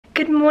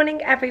Good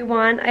morning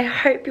everyone, I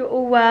hope you're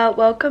all well.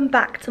 Welcome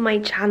back to my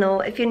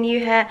channel. If you're new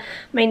here,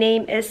 my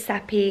name is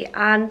Seppi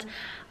and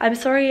I'm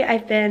sorry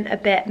I've been a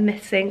bit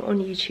missing on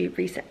YouTube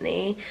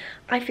recently.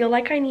 I feel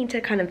like I need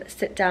to kind of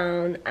sit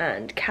down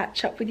and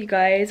catch up with you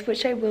guys,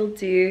 which I will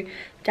do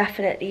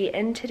definitely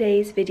in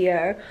today's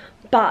video.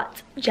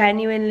 But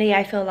genuinely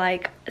I feel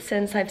like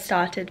since I've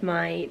started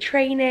my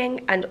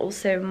training and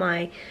also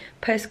my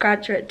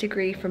postgraduate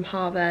degree from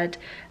Harvard,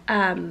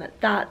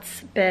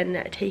 that's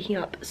been taking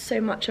up so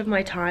much of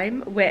my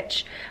time,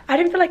 which I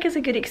don't feel like is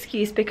a good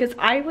excuse because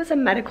I was a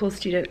medical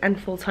student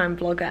and full-time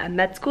vlogger and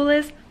med school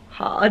is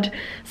hard,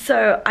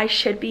 so I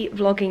should be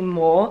vlogging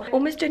more. I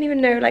almost don't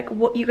even know like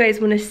what you guys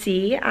want to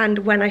see and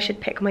when I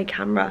should pick my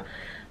camera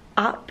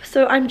up,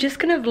 so I'm just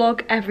gonna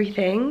vlog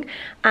everything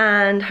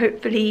and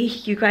hopefully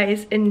you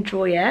guys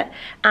enjoy it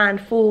and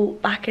fall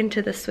back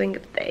into the swing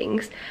of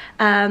things.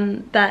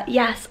 But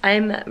yes,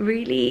 I'm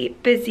really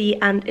busy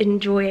and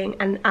enjoying,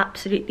 and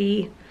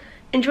absolutely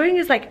enjoying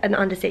is like an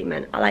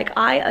understatement. Like,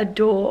 I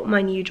adore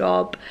my new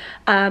job.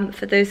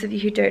 For those of you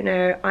who don't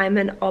know, I'm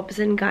an obs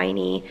and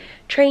gynae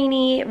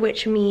trainee,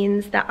 which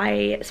means that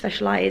I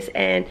specialize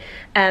in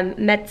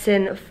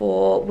medicine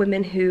for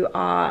women who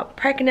are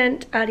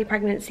pregnant, early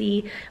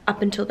pregnancy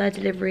up until their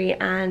delivery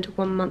and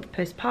 1 month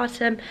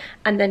postpartum,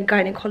 and then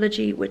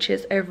gynecology, which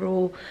is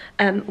overall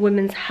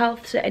women's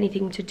health, so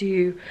anything to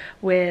do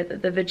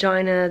with the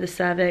vagina, the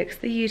cervix,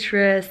 the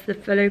uterus, the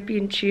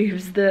fallopian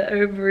tubes, the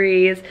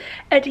ovaries,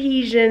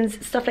 adhesions,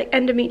 stuff like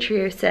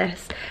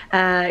endometriosis,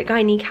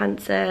 gynae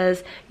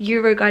cancers,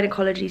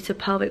 urogynecology, so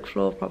pelvic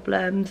floor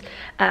problems,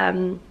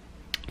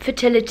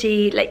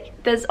 fertility. Like,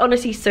 there's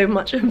honestly so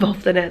much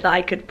involved in it that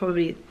I could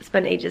probably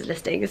spend ages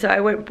listing, so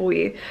I won't bore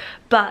you,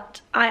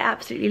 but I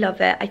absolutely love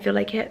it. I feel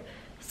like it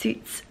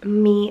suits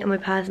me and my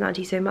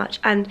personality so much,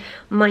 and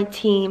my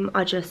team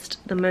are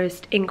just the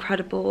most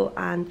incredible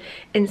and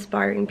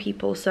inspiring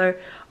people, so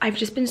I've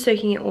just been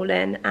soaking it all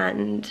in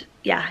and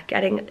yeah,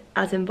 getting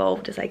as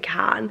involved as I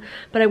can,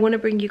 but I want to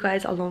bring you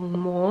guys along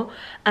more.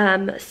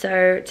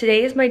 So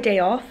today is my day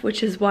off,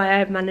 which is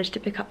why I've managed to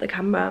pick up the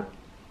camera,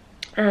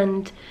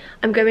 and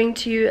I'm going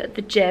to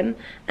the gym,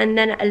 and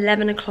then at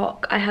 11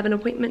 o'clock I have an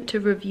appointment to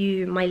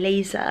review my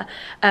laser.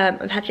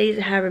 I've had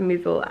laser hair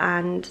removal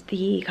and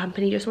the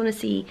company just want to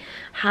see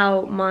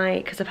how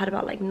because I've had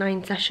about like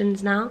 9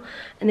 sessions now,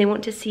 and they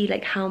want to see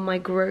like how my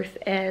growth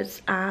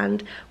is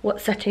and what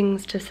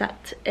settings to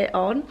set it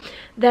on.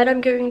 Then I'm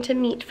going to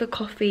meet for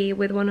coffee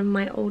with one of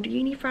my old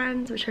uni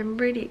friends, which I'm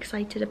really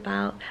excited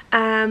about,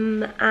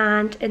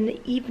 and in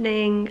the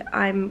evening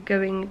I'm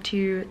going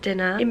to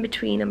dinner. In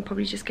between I'm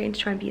probably just going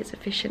to try and be as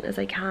efficient as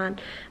I can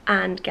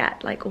and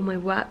get like all my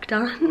work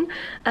done.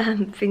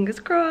 Fingers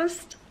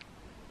crossed.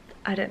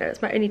 I don't know,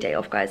 it's my only day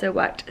off, guys. I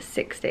worked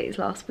 6 days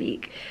last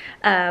week,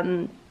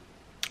 and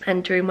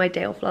during my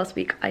day off last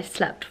week I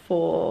slept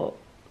for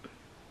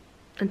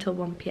until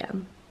 1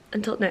 p.m.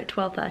 until no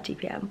 12:30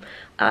 p.m.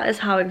 That is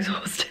how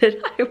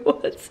exhausted I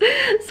was,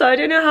 so I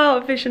don't know how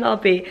efficient I'll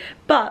be,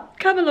 but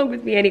come along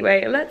with me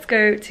anyway. Let's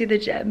go to the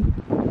gym.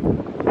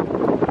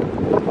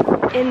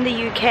 In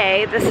the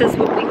UK, this is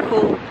what we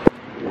call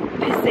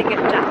pissing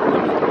it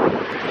down.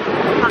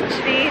 It's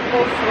actually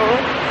awful.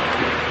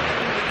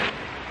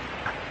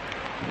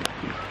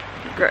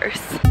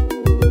 Gross.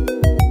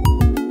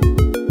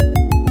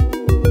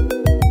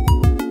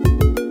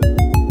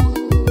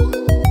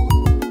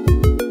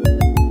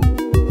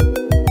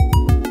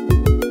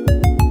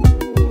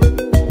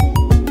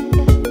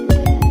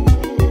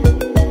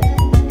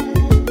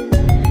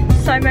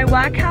 So my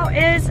workout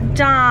is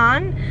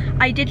done.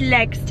 I did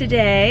legs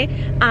today,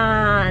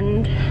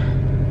 and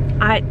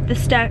the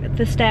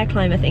stair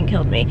climb I think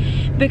killed me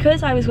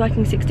because I was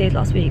working 6 days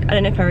last week. I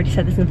don't know if I already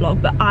said this in the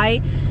vlog, but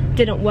I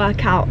didn't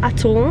work out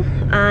at all,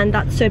 and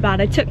that's so bad.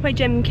 I took my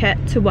gym kit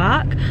to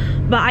work,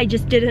 but I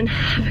just didn't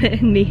have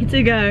it in me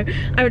to go.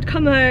 I would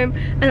come home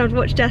and I would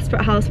watch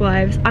Desperate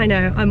Housewives. I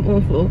know, I'm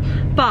awful,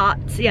 but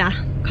yeah,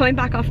 coming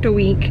back after a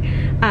week,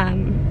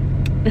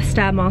 the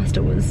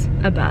Stairmaster was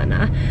a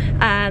burner.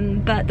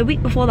 But the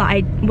week before that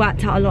I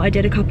worked out a lot. I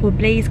did a couple of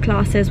Blaze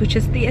classes, which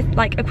is the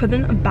like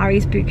equivalent of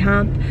Barry's boot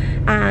camp,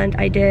 and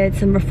I did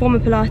some reformer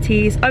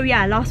Pilates. Oh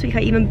yeah, last week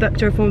I even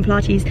booked a reformer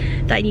Pilates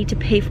that I need to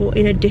pay for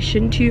in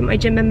addition to my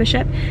gym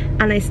membership,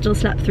 and I still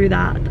slept through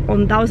that.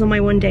 That was on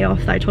my 1 day off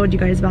that I told you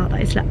guys about,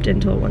 that I slept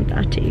until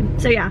 1:30.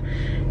 So yeah,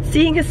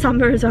 seeing as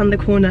summer is around the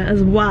corner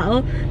as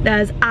well,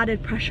 there's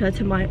added pressure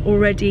to my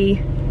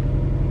already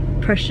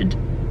pressured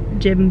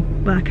gym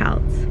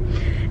workouts.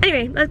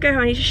 Anyway, let's go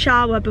home. I need to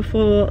shower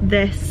before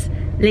this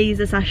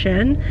laser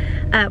session,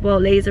 well,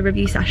 laser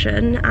review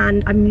session,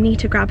 and I need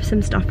to grab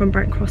some stuff from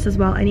Brent Cross as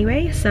well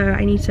anyway, so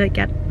I need to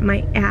get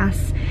my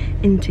ass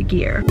into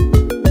gear.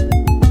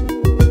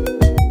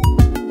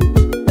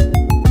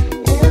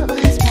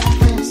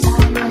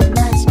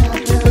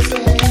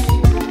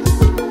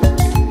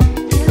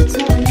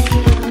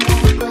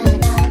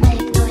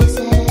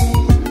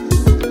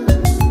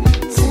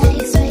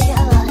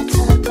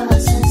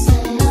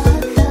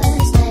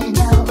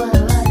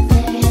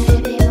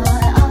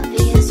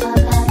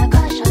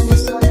 On this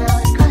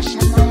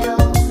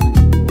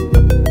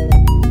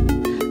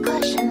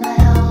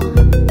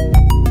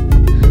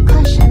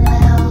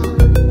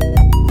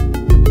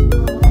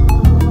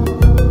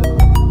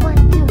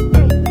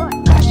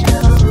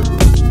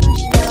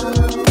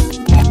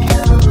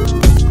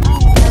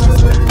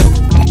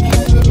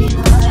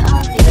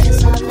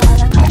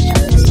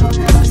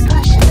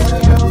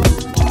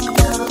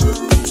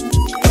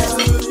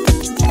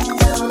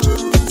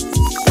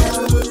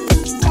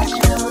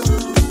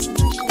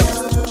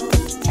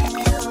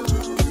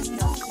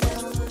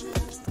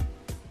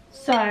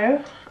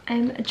So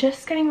I'm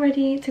just getting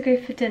ready to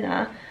go for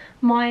dinner.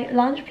 My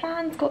lunch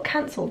plans got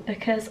cancelled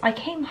because I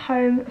came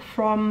home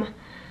from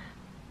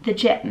the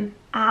gym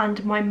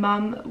and my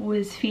mum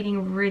was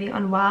feeling really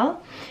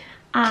unwell,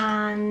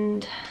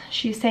 and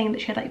she was saying that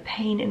she had like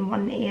pain in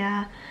one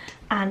ear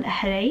and a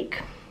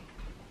headache.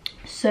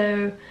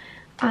 So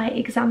I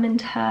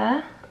examined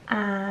her,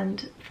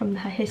 and from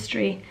her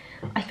history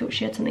I thought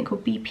she had something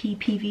called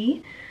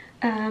BPPV,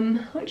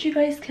 which you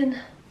guys can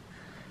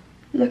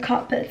look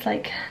up, but it's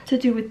like to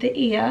do with the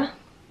ear.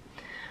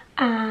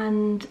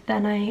 And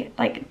then I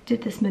like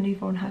did this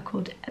maneuver on her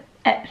called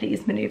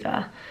Epley's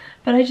maneuver,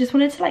 but I just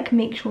wanted to like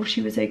make sure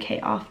she was okay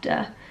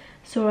after,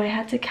 so I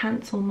had to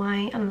cancel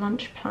my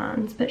lunch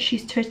plans. But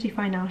she's totally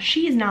fine now.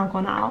 She's now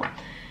gone out,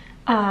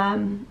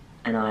 and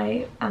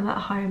I am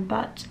at home,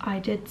 but I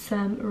did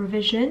some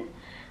revision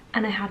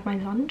and I had my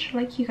lunch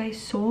like you guys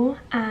saw,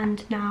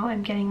 and now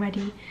I'm getting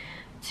ready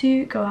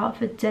to go out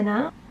for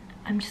dinner.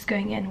 I'm just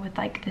going in with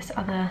like this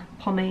other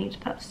pomade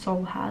that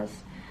Sol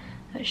has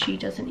that she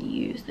doesn't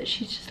use, that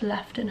she's just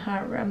left in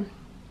her room,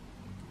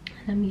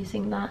 and I'm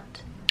using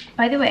that.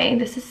 By the way,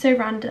 this is so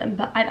random,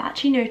 but I've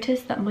actually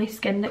noticed that my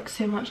skin looks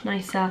so much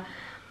nicer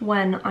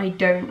when I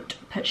don't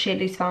put sheer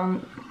loose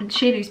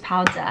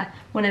powder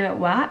when I'm at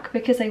work,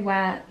 because I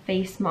wear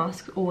face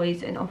masks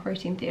always in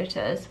operating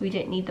theatres. We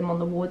don't need them on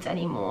the wards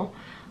anymore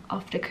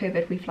after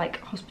COVID. We've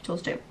like,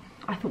 hospitals don't,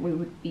 I thought we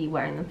would be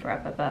wearing them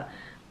forever, but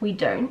we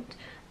don't.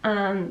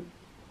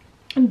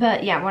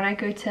 But yeah, when I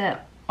go to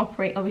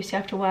operate, obviously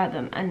I have to wear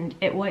them, and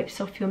it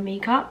wipes off your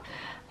makeup.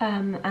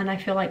 And I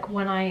feel like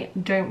when I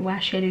don't wear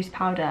sheer loose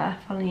powder,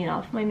 funnily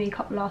enough, my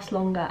makeup lasts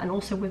longer, and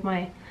also with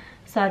my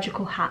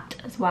surgical hat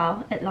as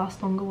well, it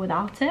lasts longer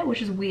without it,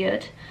 which is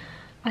weird.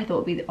 I thought it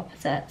would be the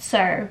opposite.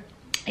 So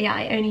yeah,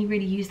 I only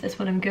really use this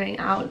when I'm going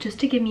out, just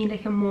to give me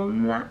like a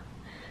more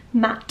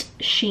matte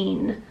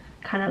sheen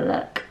kind of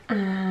look.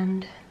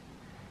 And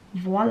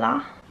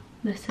voila,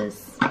 this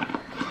is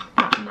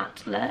that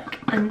matte look.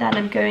 And then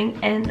I'm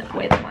going in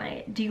with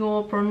my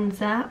Dior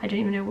bronzer. I don't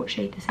even know what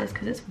shade this is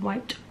because it's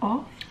wiped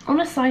off. On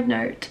a side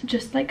note,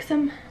 just like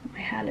my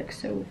hair looks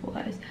so awful,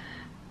 guys.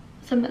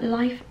 Some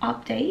life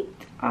update.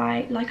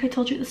 Like I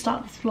told you at the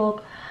start of this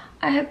vlog,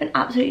 I have been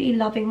absolutely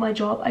loving my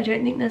job. I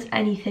don't think there's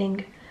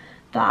anything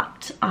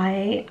that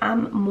I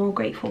am more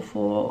grateful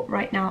for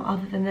right now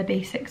other than the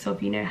basics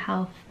of, you know,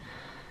 health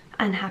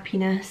and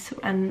happiness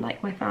and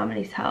like my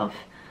family's health.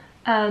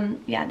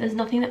 Yeah, there's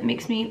nothing that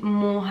makes me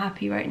more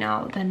happy right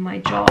now than my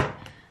job,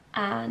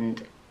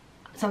 and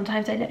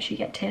sometimes I literally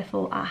get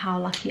tearful at how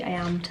lucky I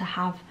am to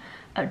have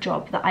a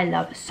job that I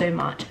love so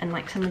much, and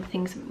like some of the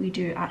things that we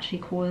do actually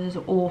causes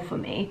awe for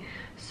me.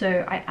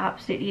 So I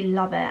absolutely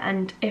love it,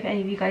 and if any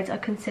of you guys are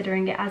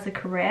considering it as a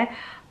career,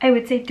 I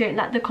would say don't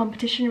let the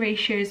competition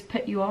ratios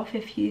put you off.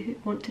 If you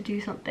want to do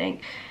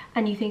something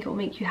and you think it will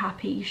make you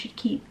happy, you should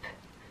keep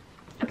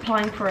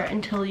applying for it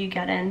until you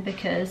get in,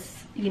 because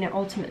you know,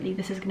 ultimately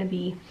this is going to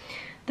be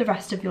the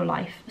rest of your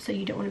life. So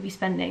you don't want to be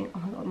spending, oh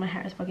my god, my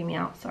hair is bugging me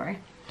out, sorry.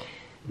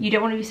 You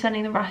don't want to be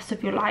spending the rest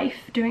of your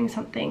life doing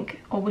something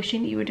or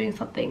wishing that you were doing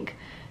something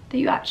that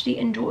you actually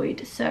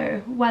enjoyed.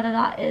 So whether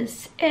that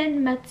is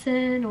in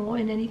medicine or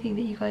in anything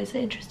that you guys are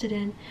interested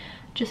in,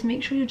 just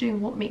make sure you're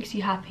doing what makes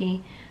you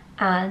happy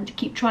and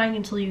keep trying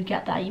until you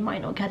get there. You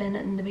might not get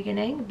in the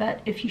beginning,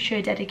 but if you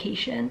show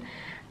dedication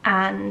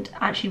and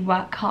actually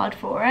work hard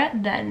for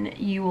it, then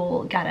you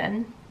will get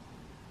in.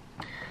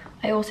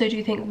 I also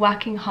do think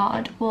working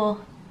hard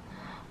will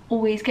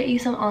always get you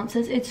some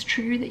answers. It's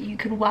true that you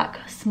can work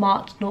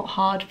smart, not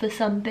hard, for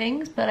some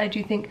things, but I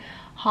do think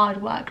hard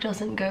work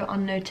doesn't go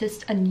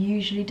unnoticed and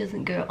usually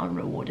doesn't go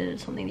unrewarded.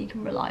 It's something that you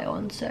can rely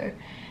on. So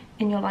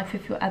in your life,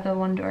 if you're ever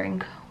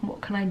wondering what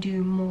can I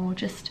do more,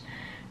 just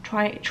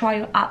try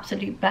your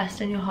absolute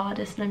best and your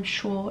hardest, and I'm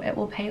sure it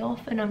will pay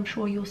off, and I'm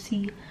sure you'll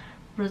see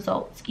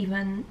results,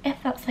 even if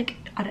that's like,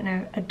 I don't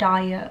know, a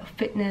diet,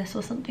 fitness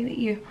or something that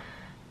you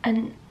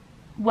and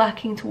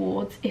working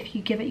towards. If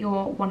you give it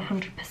your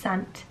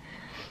 100%,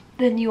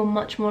 then you're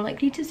much more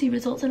likely to see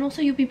results, and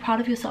also you'll be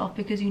proud of yourself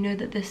because you know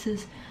that this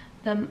is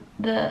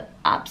the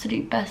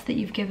absolute best that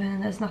you've given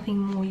and there's nothing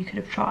more you could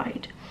have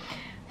tried.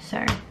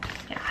 So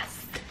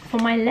yes, for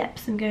my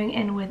lips I'm going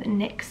in with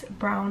NYX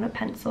brown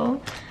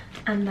pencil,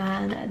 and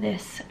then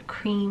this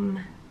cream,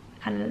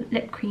 kind of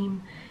lip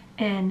cream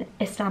in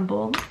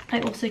Istanbul.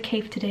 I also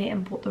caved today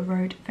and bought the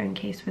Rode phone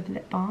case with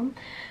lip balm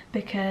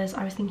because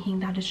I was thinking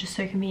that is just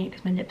so convenient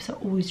because my lips are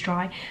always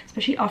dry,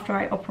 especially after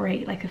I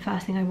operate. Like the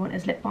first thing I want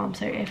is lip balm,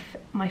 so if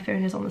my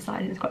phone is on the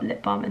side and it's got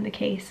lip balm in the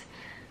case,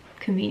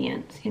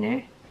 convenience, you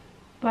know.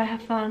 But I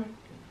have fun.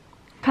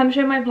 Come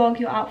show my vlog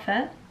your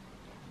outfit.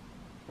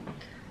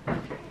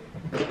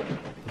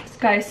 This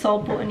guy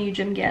Sol bought a new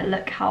gym gear.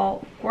 Look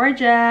how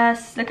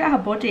gorgeous. Look at her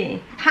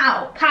body.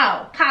 Pow,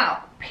 pow,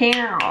 pow.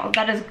 Pow.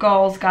 That is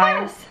goals,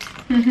 guys.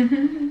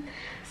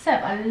 So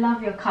I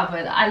love your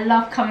cupboard. I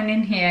love coming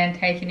in here and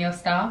taking your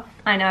stuff.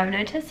 I know, I've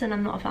noticed, and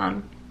I'm not a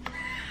fan.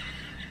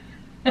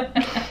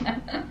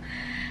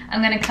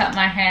 I'm gonna cut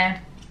my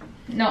hair.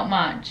 Not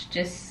much,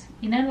 just,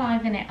 you know,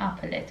 liven it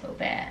up a little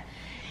bit.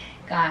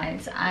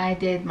 Guys, I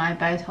did my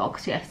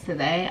Botox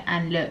yesterday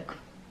and look.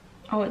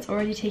 Oh, it's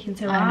already taken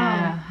so long.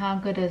 I know, how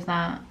good is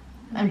that?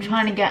 I'm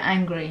trying to get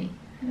angry.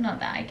 Not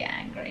that I get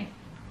angry.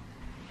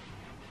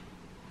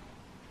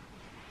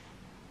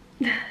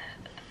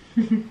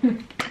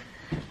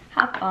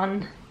 Have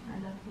fun. I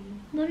love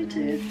you. Love you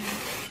too.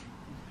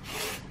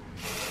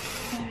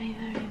 Very,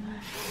 very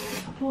much.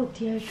 I bought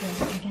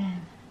deodorant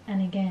again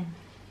and again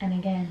and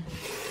again.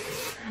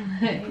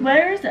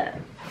 Where is it?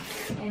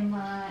 In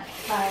my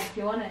bag.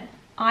 Do you want it?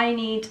 I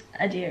need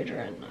a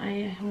deodorant.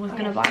 I was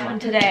gonna buy one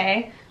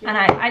today, and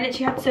I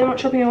literally had so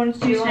much shopping I wanted to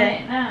do today. Do you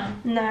want it now?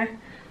 No,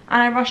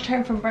 and I rushed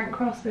home from Brent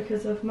Cross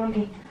because of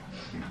mummy.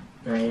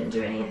 And I didn't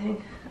do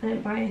anything. I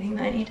didn't buy anything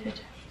that I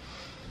needed.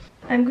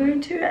 I'm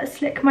going to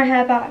slick my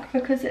hair back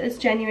because it is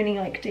genuinely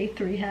like day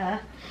 3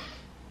 hair.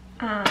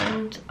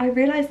 And I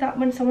realised that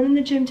when someone in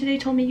the gym today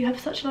told me you have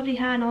such lovely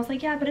hair, and I was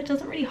like, yeah, but it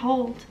doesn't really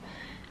hold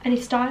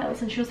any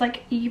styles. And she was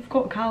like, you've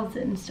got curls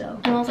in still.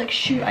 And I was like,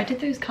 shoot, I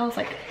did those curls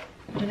like,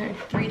 I don't know,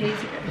 3 days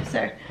ago.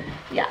 So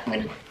yeah, I'm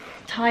gonna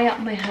tie up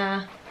my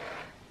hair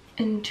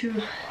into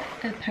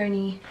a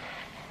pony,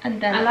 and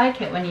then I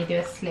like it when you do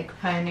a slick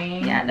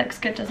pony. Yeah, it looks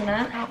good, doesn't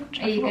it? Ouch,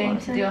 Are you going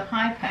to do a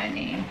high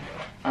pony?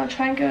 I'll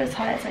try and go as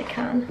high as I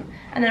can,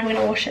 and then I'm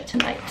gonna wash it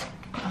tonight.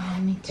 Oh,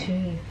 me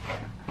too.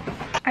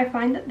 I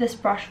find that this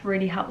brush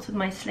really helps with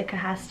my slicker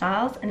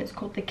hairstyles, and it's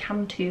called the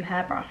Cam 2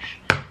 hairbrush.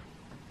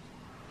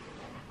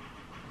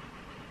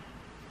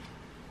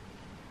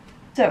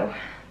 So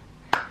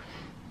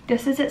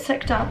this is it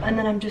slicked up, and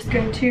then I'm just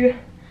going to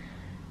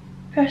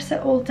press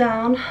it all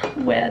down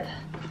with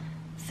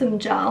some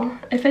gel.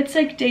 If it's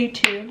like day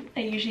 2, I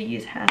usually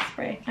use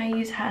hairspray. I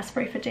use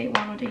hairspray for day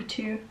 1 or day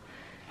 2.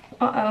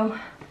 Uh-oh,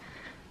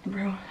 I'm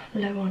real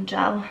low on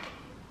gel.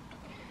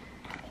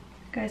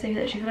 Guys, I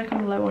literally feel like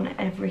I'm low on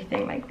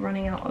everything, like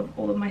running out of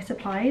all of my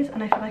supplies,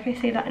 and I feel like I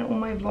say that in all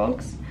my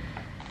vlogs,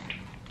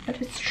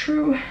 but it's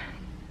true.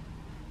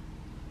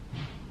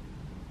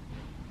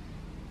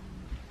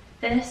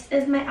 This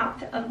is my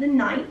outfit of the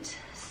night.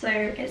 So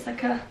it's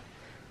like a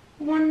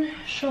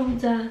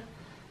 1-shoulder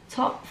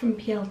top from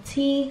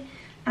PLT,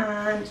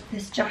 and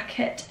this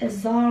jacket is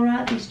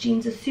Zara. These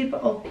jeans are super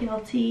old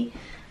PLT,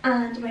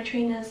 and my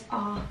trainers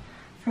are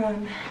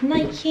from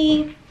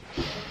Nike.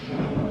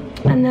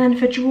 And then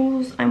for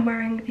jewels, I'm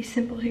wearing these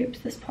simple hoops.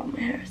 This part of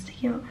my hair is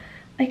sticking out.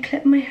 I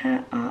clip my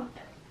hair up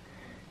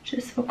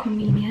just for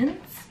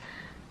convenience,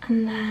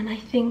 and then I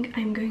think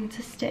I'm going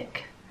to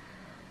stick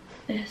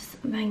this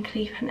Van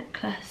Cleef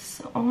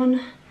necklace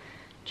on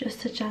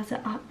just to jazz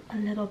it up a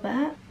little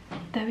bit.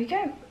 There we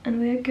go, and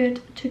we're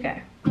good to go.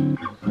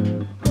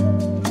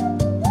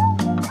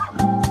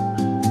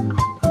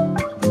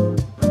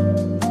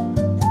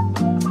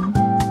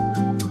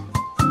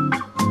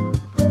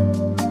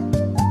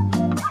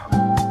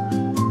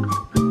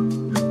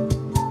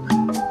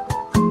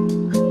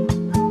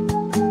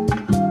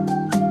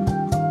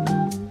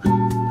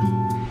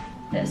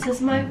 This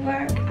is my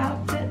work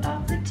outfit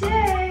of the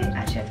day.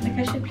 Actually, I feel like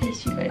I should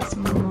place you guys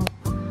more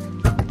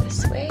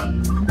this way.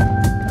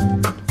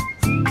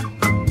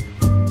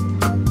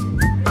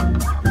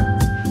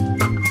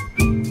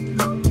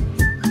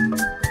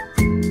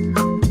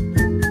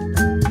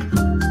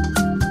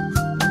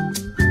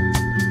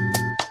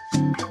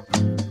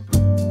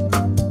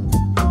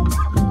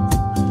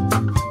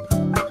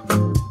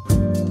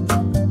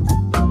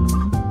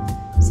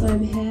 So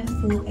I'm here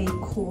for a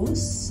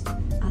course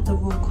at the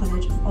Royal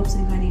College of Obs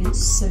and Gynae.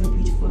 It's so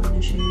beautiful. I'm going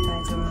to show you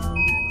guys around.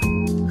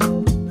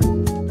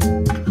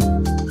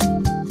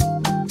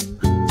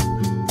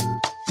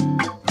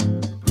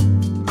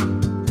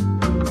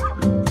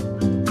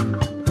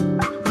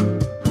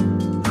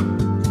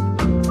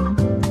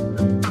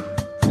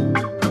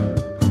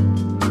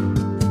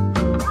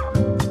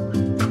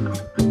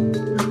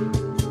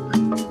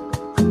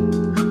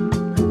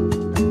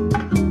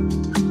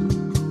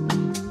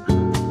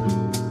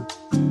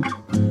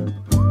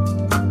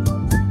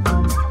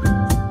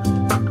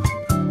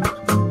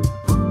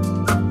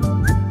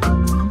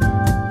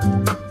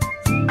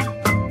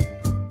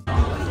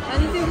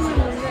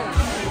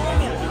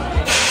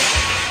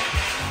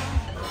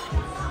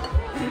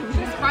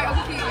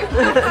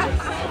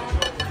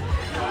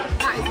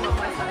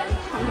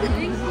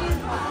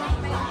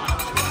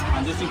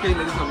 And just in case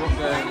there is a rock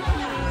there.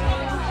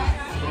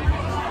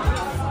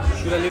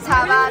 Should I leave?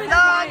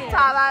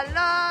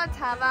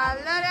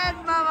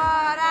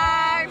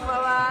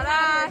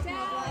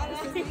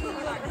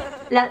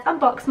 Let's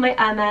unbox my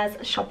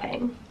Hermes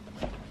shopping.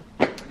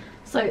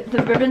 So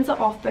the ribbons are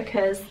off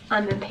because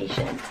I'm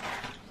impatient.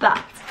 But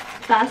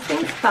first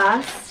things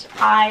first,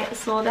 I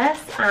saw this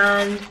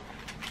and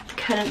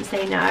couldn't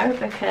say no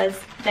because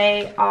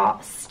they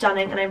are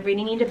stunning and I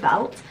really need a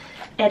belt.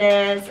 It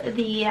is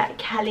the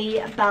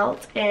Kelly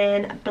belt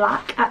in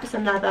black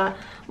Epsom leather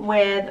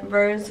with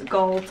rose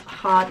gold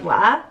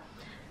hardware.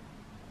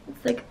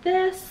 It's like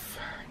this,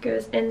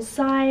 goes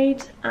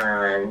inside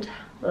and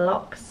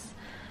locks.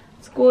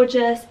 It's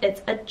gorgeous.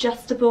 It's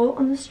adjustable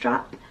on the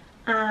strap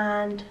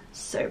and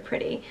so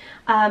pretty.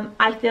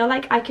 I feel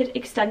like I could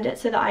extend it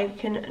so that I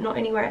can not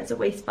only wear it as a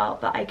waist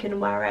belt, but I can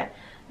wear it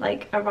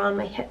like around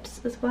my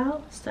hips as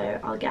well, so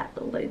I'll get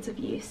loads of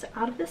use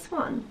out of this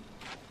one.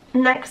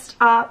 Next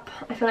up,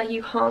 I feel like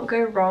you can't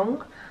go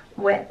wrong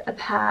with a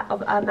pair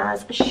of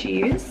Hermes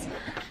shoes.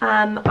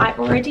 I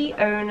already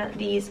own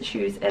these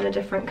shoes in a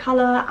different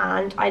colour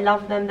and I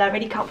love them. They're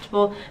really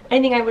comfortable. The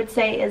only thing I would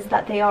say is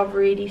that they are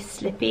really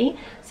slippy,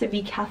 so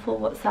be careful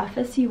what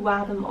surface you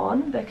wear them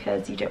on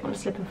because you don't want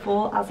to slip and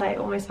fall, as I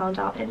almost found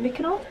out in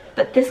Mykonos.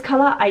 But this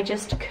colour, I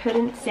just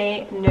couldn't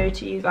say no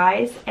to, you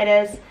guys. It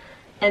is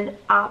an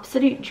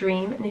absolute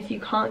dream, and if you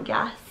can't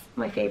guess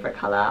my favourite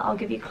colour, I'll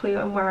give you a clue.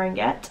 I'm wearing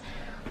it.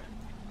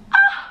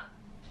 Ah,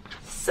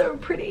 so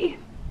pretty.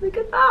 Look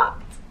at that.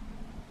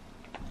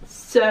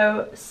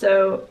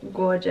 So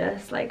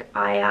gorgeous. Like,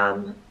 I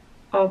am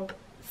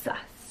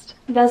obsessed.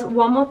 There's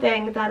one more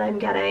thing that I'm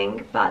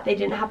getting, but they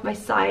didn't have my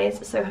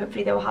size, so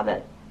hopefully they'll have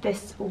it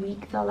this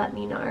week. They'll let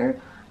me know.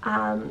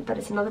 But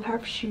it's another pair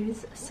of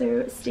shoes,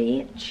 so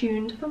stay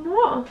tuned for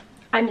more.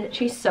 I'm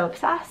literally so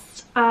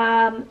obsessed.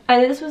 I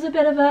know this was a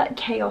bit of a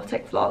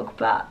chaotic vlog,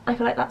 but I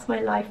feel like that's my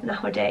life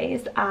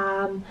nowadays.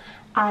 And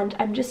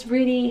I'm just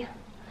really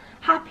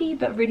happy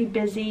but really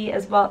busy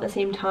as well at the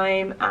same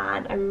time,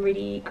 and I'm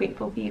really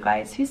grateful for you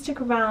guys who stick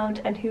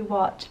around and who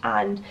watch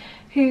and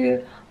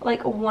who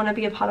like want to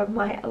be a part of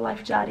my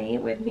life journey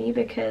with me,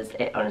 because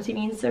it honestly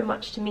means so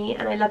much to me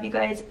and I love you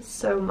guys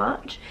so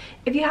much.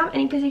 If you have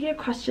any particular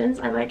questions,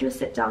 I might do a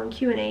sit down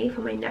Q&A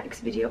for my next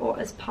video or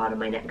as part of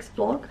my next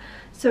vlog,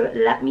 so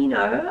let me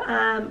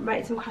know.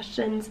 Write some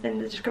questions in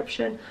the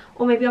description,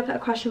 or maybe I'll put a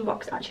question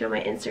box actually on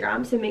my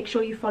Instagram, so make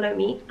sure you follow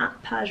me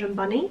at Persian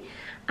Bunny,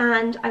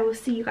 and I will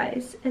see you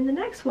guys in the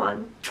next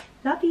one.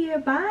 Love you,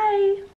 bye.